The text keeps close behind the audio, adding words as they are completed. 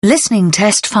Listening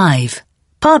Test 5,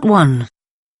 Part 1.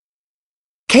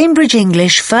 Cambridge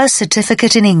English First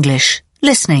Certificate in English,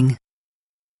 Listening.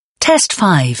 Test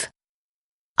 5.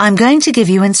 I'm going to give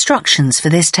you instructions for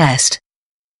this test.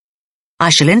 I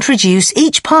shall introduce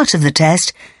each part of the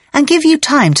test and give you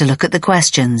time to look at the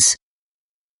questions.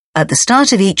 At the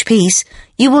start of each piece,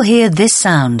 you will hear this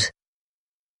sound.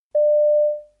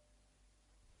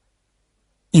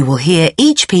 You will hear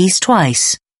each piece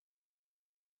twice.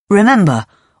 Remember,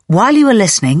 while you are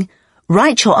listening,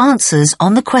 write your answers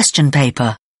on the question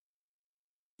paper.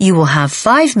 You will have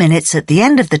 5 minutes at the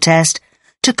end of the test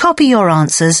to copy your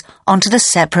answers onto the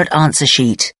separate answer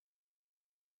sheet.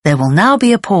 There will now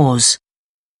be a pause.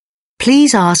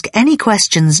 Please ask any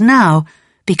questions now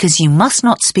because you must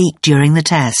not speak during the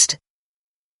test.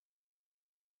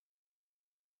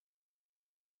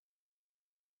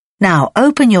 Now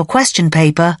open your question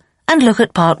paper and look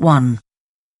at Part 1.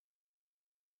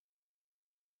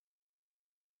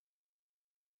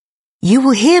 You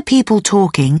will hear people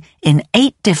talking in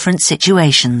 8 different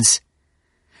situations.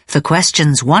 For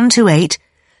questions 1 to 8,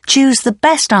 choose the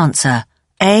best answer,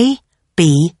 A,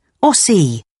 B, or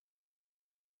C.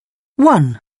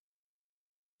 1.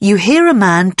 You hear a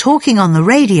man talking on the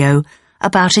radio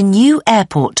about a new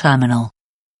airport terminal.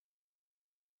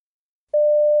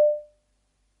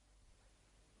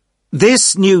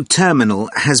 This new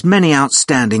terminal has many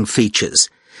outstanding features,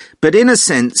 but in a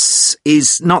sense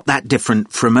is not that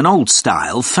different from an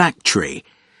old-style factory.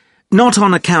 Not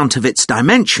on account of its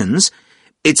dimensions,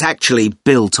 it's actually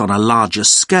built on a larger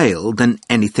scale than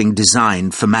anything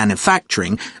designed for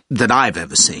manufacturing that I've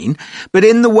ever seen, but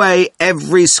in the way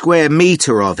every square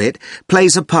metre of it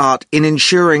plays a part in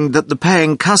ensuring that the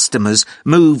paying customers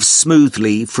move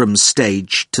smoothly from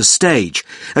stage to stage,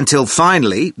 until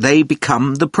finally they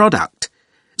become the product.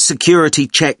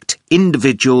 Security-checked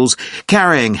individuals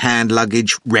carrying hand luggage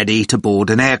ready to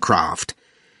board an aircraft.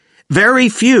 Very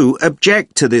few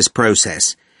object to this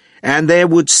process, and there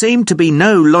would seem to be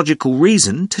no logical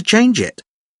reason to change it.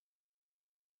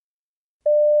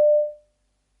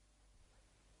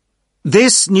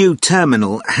 This new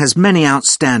terminal has many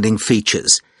outstanding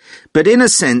features, but in a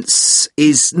sense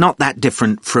is not that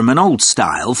different from an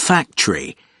old-style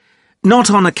factory.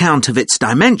 Not on account of its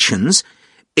dimensions,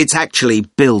 it's actually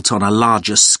built on a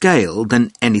larger scale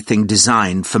than anything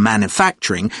designed for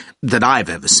manufacturing that I've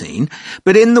ever seen,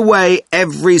 but in the way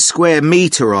every square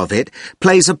metre of it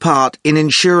plays a part in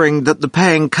ensuring that the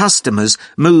paying customers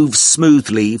move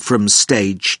smoothly from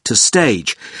stage to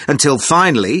stage, until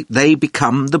finally they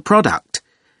become the product.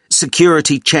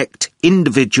 Security-checked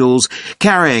individuals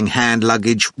carrying hand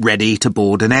luggage ready to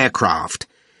board an aircraft.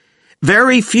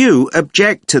 Very few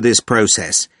object to this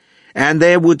process, and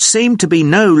there would seem to be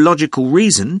no logical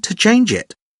reason to change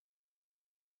it.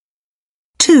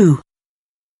 2.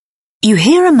 You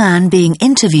hear a man being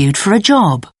interviewed for a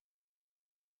job.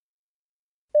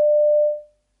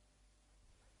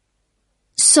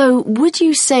 So, would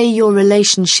you say your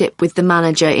relationship with the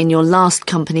manager in your last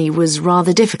company was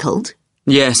rather difficult?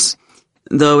 Yes,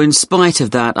 though in spite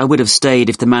of that I would have stayed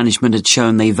if the management had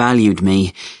shown they valued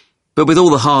me. But with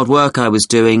all the hard work I was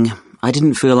doing, I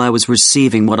didn't feel I was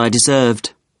receiving what I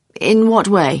deserved. In what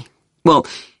way? Well,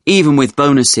 even with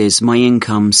bonuses, my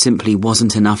income simply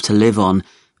wasn't enough to live on,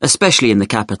 especially in the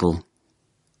capital.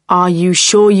 Are you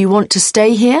sure you want to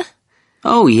stay here?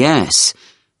 Oh, yes.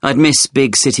 I'd miss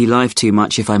big city life too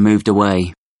much if I moved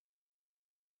away.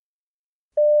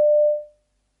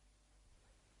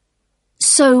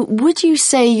 So, would you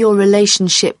say your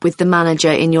relationship with the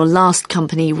manager in your last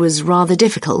company was rather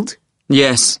difficult?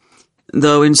 Yes,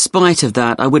 though in spite of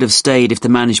that I would have stayed if the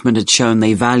management had shown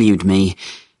they valued me.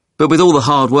 But with all the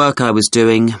hard work I was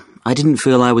doing, I didn't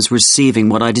feel I was receiving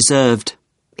what I deserved.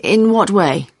 In what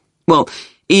way? Well,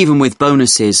 even with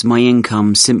bonuses, my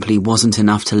income simply wasn't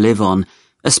enough to live on,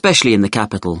 especially in the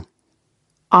capital.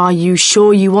 Are you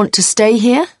sure you want to stay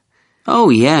here? Oh,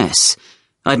 yes.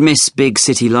 I'd miss big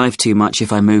city life too much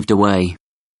if I moved away.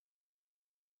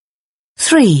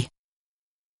 3.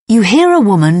 You hear a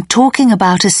woman talking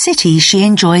about a city she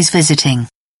enjoys visiting.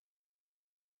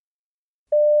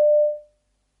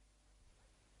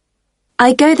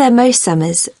 I go there most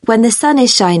summers when the sun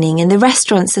is shining and the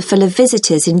restaurants are full of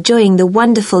visitors enjoying the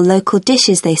wonderful local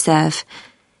dishes they serve.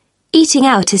 Eating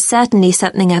out is certainly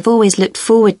something I've always looked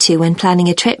forward to when planning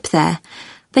a trip there,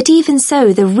 but even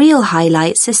so the real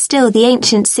highlights are still the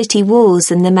ancient city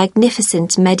walls and the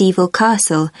magnificent medieval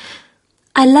castle.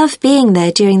 I love being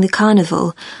there during the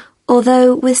carnival,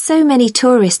 although with so many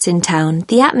tourists in town,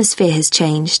 the atmosphere has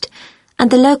changed, and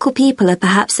the local people are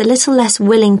perhaps a little less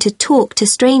willing to talk to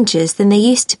strangers than they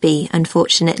used to be,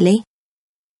 unfortunately.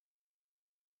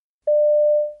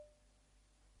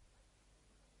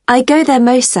 I go there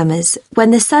most summers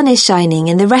when the sun is shining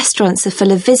and the restaurants are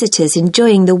full of visitors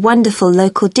enjoying the wonderful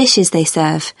local dishes they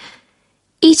serve.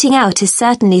 Eating out is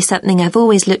certainly something I've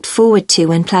always looked forward to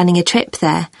when planning a trip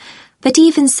there. But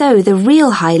even so, the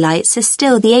real highlights are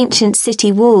still the ancient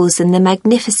city walls and the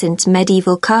magnificent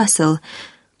medieval castle.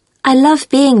 I love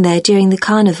being there during the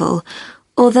carnival,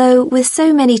 although with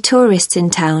so many tourists in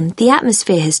town, the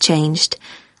atmosphere has changed,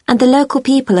 and the local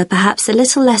people are perhaps a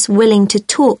little less willing to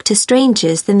talk to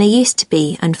strangers than they used to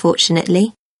be,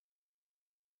 unfortunately.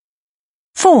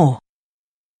 4.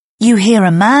 You hear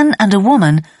a man and a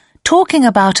woman talking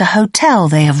about a hotel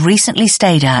they have recently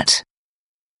stayed at.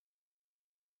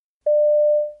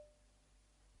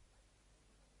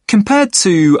 Compared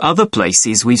to other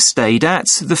places we've stayed at,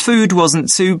 the food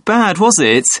wasn't too bad, was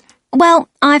it? Well,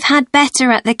 I've had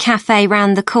better at the cafe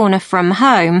round the corner from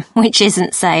home, which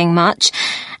isn't saying much.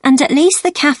 And at least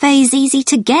the cafe's easy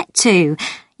to get to.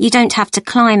 You don't have to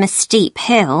climb a steep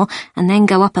hill and then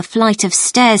go up a flight of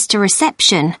stairs to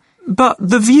reception. But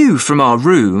the view from our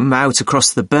room out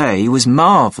across the bay was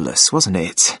marvellous, wasn't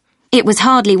it? It was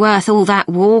hardly worth all that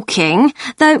walking,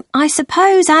 though I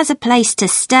suppose as a place to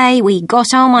stay we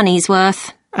got our money's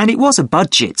worth. And it was a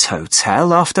budget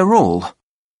hotel after all.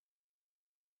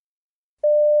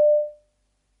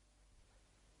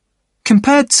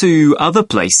 Compared to other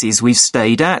places we've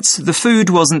stayed at, the food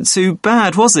wasn't too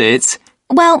bad, was it?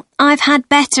 Well, I've had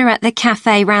better at the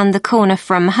cafe round the corner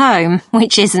from home,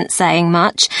 which isn't saying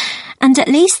much. And at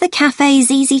least the cafe's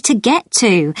easy to get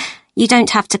to. You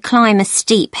don't have to climb a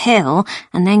steep hill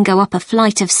and then go up a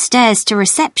flight of stairs to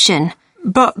reception.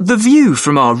 But the view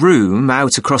from our room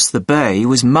out across the bay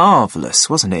was marvellous,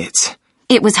 wasn't it?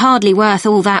 It was hardly worth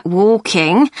all that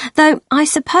walking, though I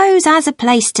suppose as a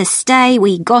place to stay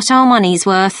we got our money's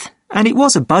worth. And it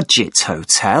was a budget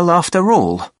hotel after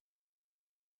all.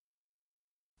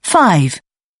 5.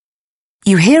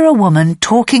 You hear a woman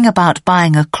talking about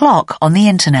buying a clock on the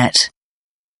internet.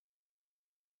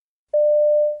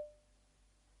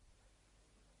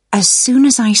 As soon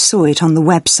as I saw it on the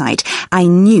website, I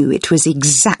knew it was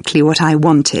exactly what I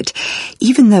wanted,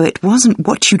 even though it wasn't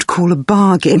what you'd call a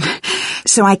bargain.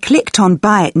 So I clicked on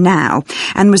Buy It Now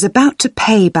and was about to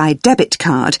pay by debit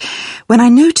card when I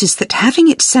noticed that having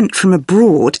it sent from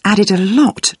abroad added a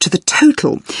lot to the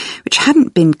total, which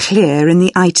hadn't been clear in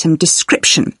the item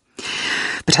description.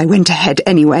 But I went ahead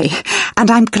anyway, and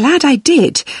I'm glad I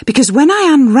did, because when I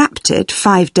unwrapped it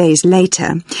 5 days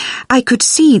later, I could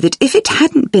see that if it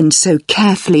hadn't been so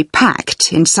carefully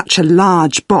packed in such a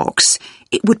large box,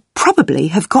 it would probably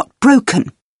have got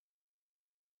broken.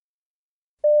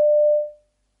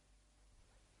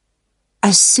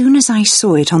 As soon as I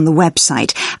saw it on the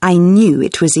website, I knew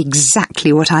it was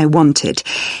exactly what I wanted,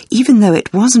 even though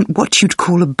it wasn't what you'd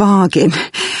call a bargain.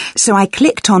 So I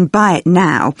clicked on Buy It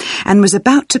Now and was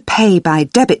about to pay by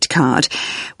debit card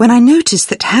when I noticed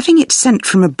that having it sent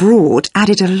from abroad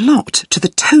added a lot to the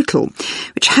total,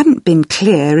 which hadn't been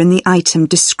clear in the item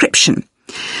description.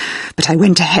 But I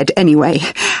went ahead anyway,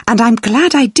 and I'm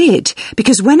glad I did,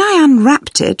 because when I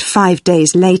unwrapped it 5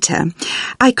 days later,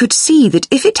 I could see that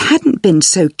if it hadn't been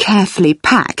so carefully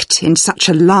packed in such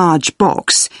a large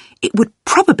box, it would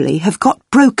probably have got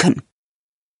broken.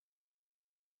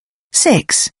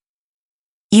 6.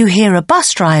 You hear a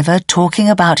bus driver talking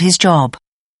about his job.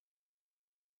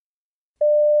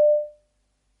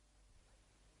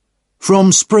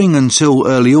 From spring until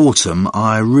early autumn,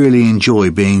 I really enjoy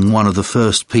being one of the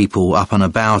first people up and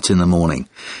about in the morning,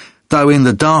 though in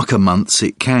the darker months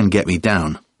it can get me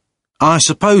down. I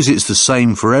suppose it's the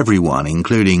same for everyone,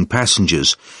 including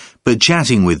passengers, but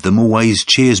chatting with them always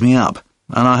cheers me up,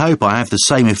 and I hope I have the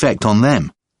same effect on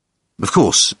them. Of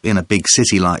course, in a big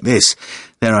city like this,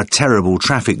 there are terrible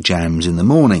traffic jams in the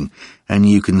morning, and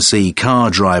you can see car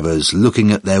drivers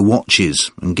looking at their watches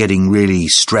and getting really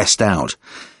stressed out.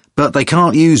 But they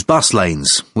can't use bus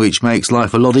lanes, which makes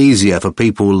life a lot easier for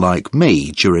people like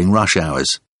me during rush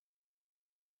hours.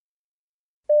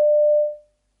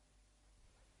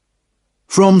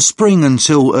 From spring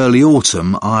until early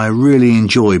autumn, I really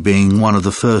enjoy being one of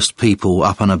the first people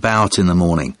up and about in the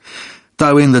morning,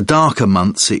 though in the darker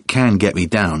months it can get me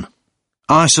down.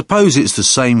 I suppose it's the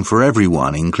same for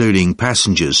everyone, including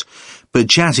passengers, but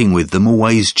chatting with them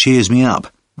always cheers me up,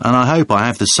 and I hope I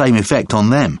have the same effect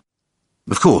on them.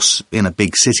 Of course, in a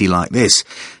big city like this,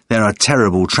 there are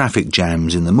terrible traffic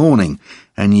jams in the morning,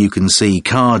 and you can see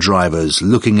car drivers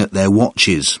looking at their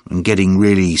watches and getting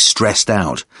really stressed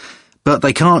out. But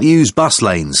they can't use bus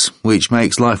lanes, which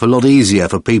makes life a lot easier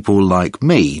for people like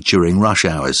me during rush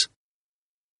hours.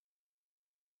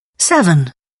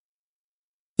 7.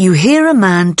 You hear a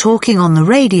man talking on the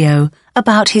radio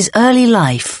about his early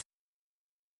life.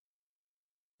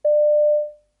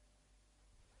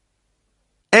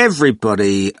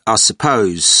 Everybody, I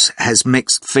suppose, has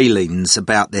mixed feelings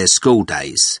about their school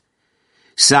days.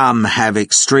 Some have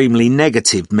extremely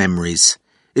negative memories,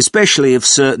 especially of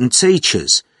certain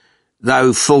teachers,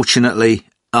 though fortunately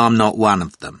I'm not one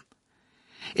of them.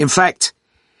 In fact,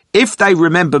 if they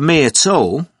remember me at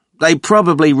all, they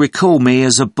probably recall me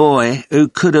as a boy who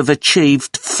could have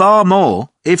achieved far more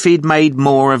if he'd made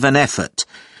more of an effort,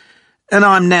 and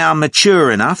I'm now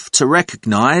mature enough to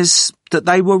recognise that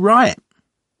they were right.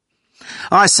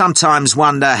 I sometimes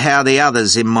wonder how the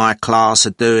others in my class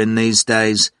are doing these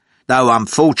days, though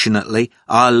unfortunately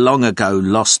I long ago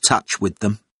lost touch with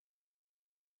them.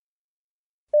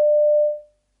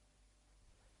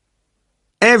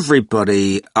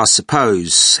 Everybody, I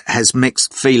suppose, has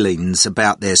mixed feelings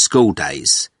about their school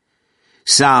days.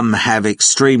 Some have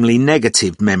extremely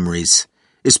negative memories,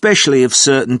 especially of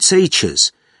certain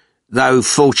teachers, though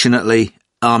fortunately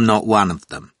I'm not one of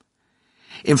them.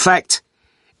 In fact,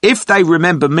 if they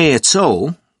remember me at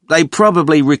all, they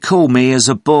probably recall me as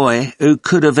a boy who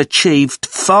could have achieved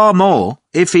far more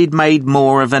if he'd made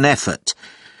more of an effort,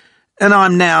 and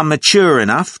I'm now mature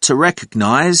enough to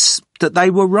recognise that they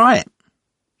were right.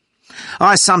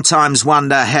 I sometimes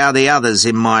wonder how the others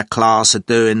in my class are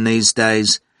doing these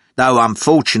days, though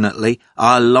unfortunately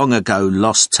I long ago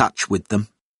lost touch with them.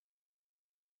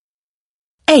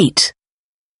 8.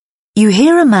 You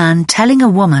hear a man telling a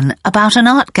woman about an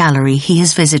art gallery he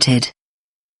has visited.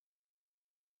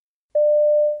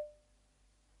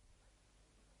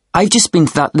 I've just been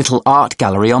to that little art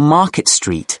gallery on Market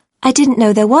Street. I didn't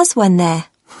know there was one there.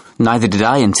 Neither did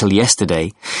I until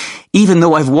yesterday, even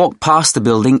though I've walked past the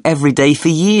building every day for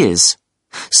years.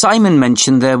 Simon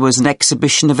mentioned there was an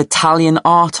exhibition of Italian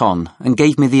art on and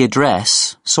gave me the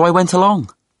address, so I went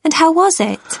along. And how was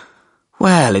it?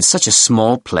 Well, it's such a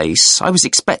small place. I was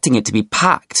expecting it to be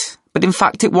packed, but in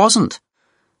fact it wasn't.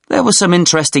 There were some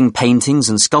interesting paintings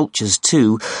and sculptures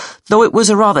too, though it was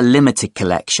a rather limited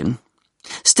collection.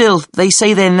 Still, they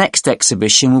say their next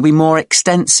exhibition will be more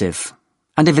extensive,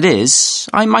 and if it is,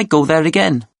 I might go there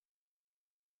again.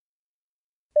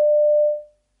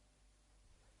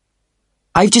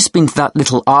 I've just been to that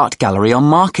little art gallery on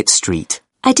Market Street.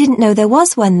 I didn't know there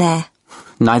was one there.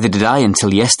 Neither did I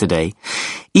until yesterday,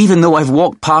 even though I've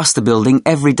walked past the building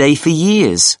every day for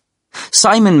years.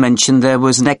 Simon mentioned there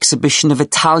was an exhibition of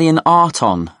Italian art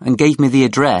on and gave me the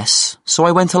address, so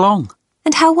I went along.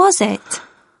 And how was it?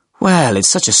 Well, it's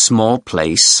such a small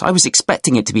place. I was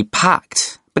expecting it to be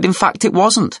packed, but in fact it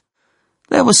wasn't.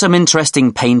 There were some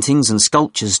interesting paintings and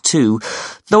sculptures too,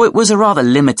 though it was a rather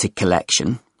limited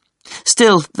collection.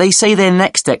 Still, they say their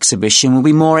next exhibition will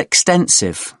be more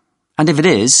extensive, and if it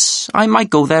is, I might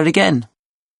go there again.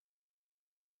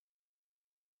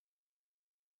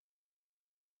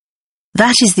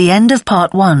 That is the end of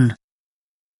part 1.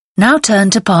 Now turn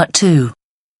to part 2.